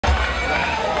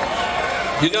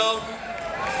You know,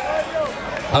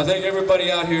 I think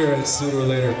everybody out here has sooner or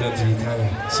later been through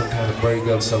some kind of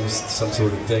breakup, some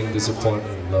sort of thing,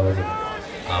 disappointment, love, and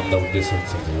I'm no different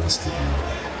from the rest of you.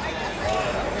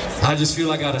 I just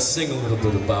feel I gotta sing a little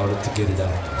bit about it to get it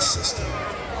out of my system.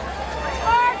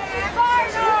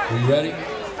 Are you ready?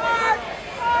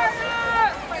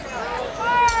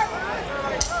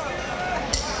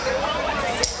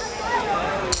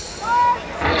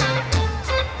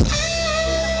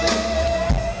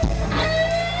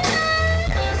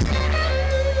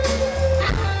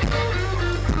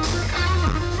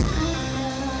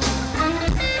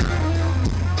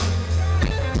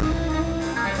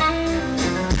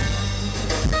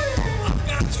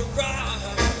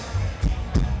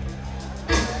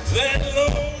 That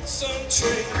lonesome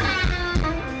train,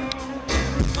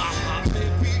 my heart may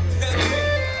be heavy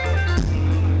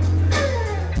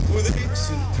with aches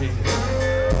and pain.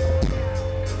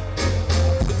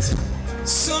 But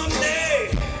someday,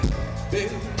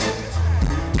 baby,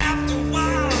 after a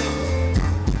while,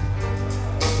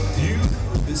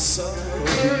 you'll be sorry.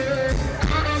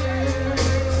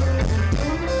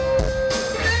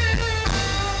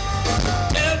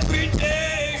 Every day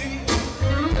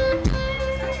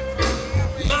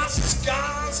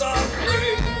skies are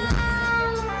gray,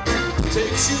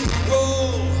 takes you to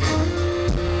roll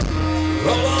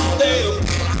all day of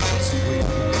clouds away.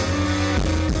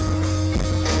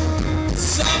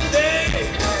 Someday,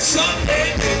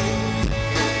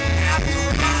 after a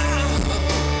while,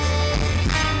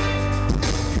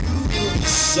 you'll be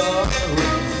sorry.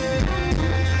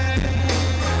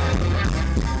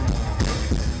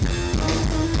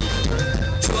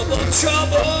 Trouble,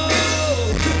 trouble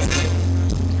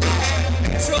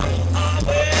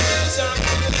always on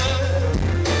my mind.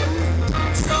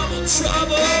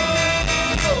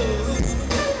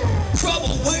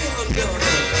 Trouble way undone.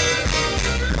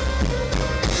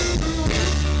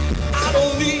 I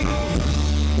don't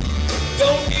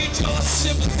need your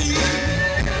sympathy.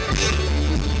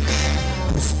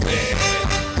 Baby,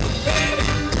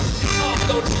 oh,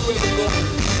 don't you ever go.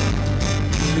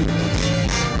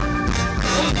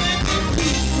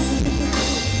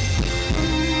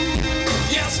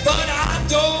 Yes, but I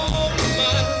don't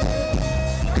mind,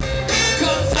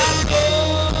 'cause I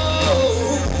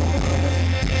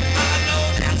know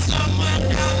that someone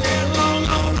down there long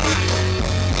all right.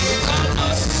 I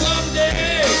know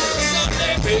someday,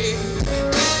 babe,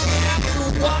 after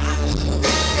a while,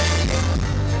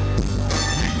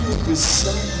 you will be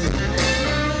sorry.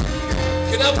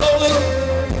 Can I blow a little?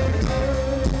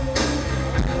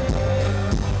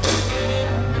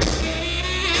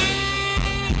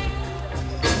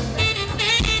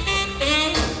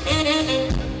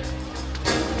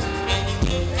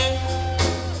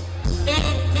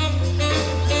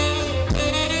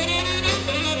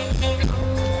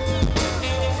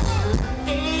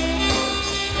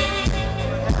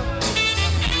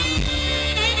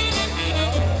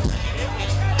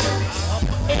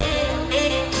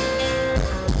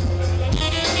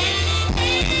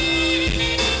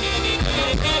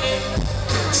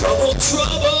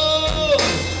 Trouble,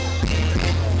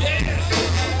 yeah,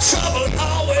 trouble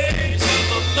always in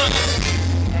my mind.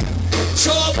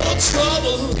 Trouble,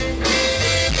 trouble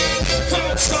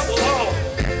all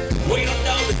way on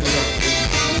down the hill.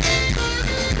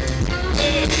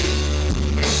 Yeah,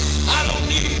 I don't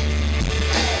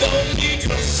need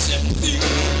your sympathy.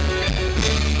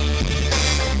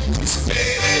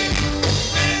 Baby,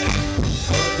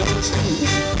 don't you?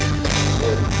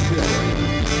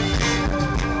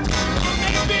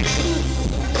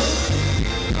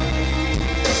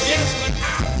 Yes, but I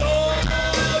know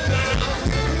now,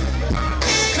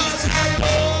 'cause I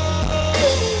know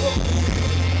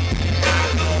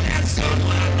that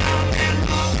someone out there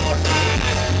all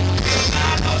night.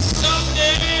 I know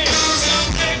someday,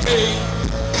 babe,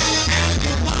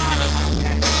 after a while,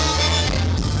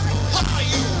 are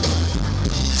you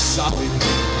sorry?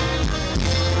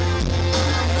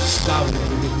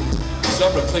 So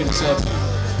I'm gonna play this out to you.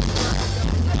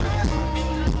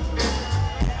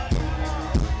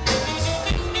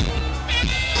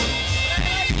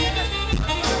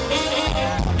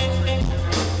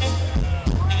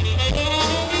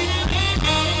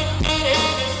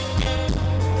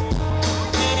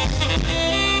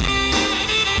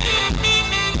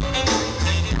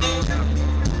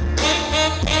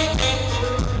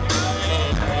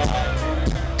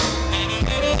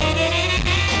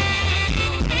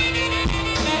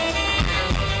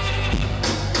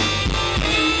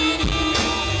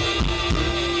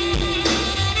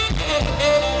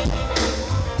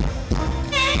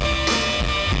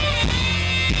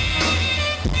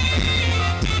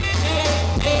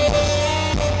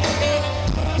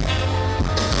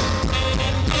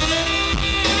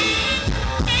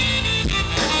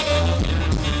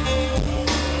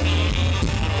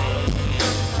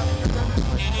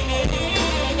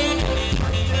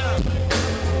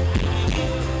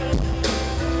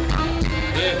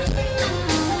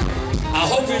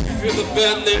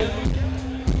 been there.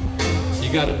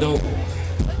 You gotta know it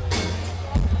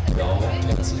all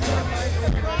passes by.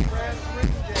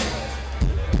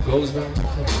 Goes round the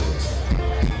country.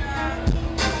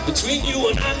 Between you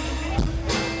and I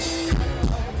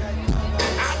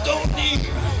don't need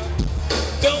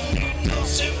no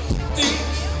sympathy.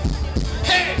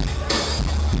 Hey,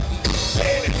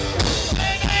 baby,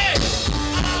 baby,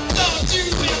 I thought you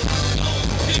were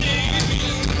gonna pity me.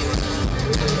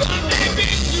 I may be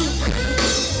you,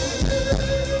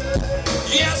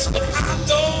 yes, but I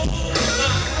don't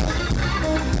mind.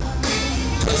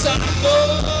 'Cause I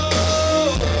know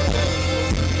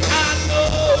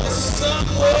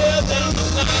somewhere down the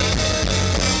line,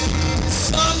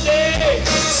 someday,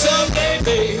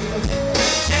 baby,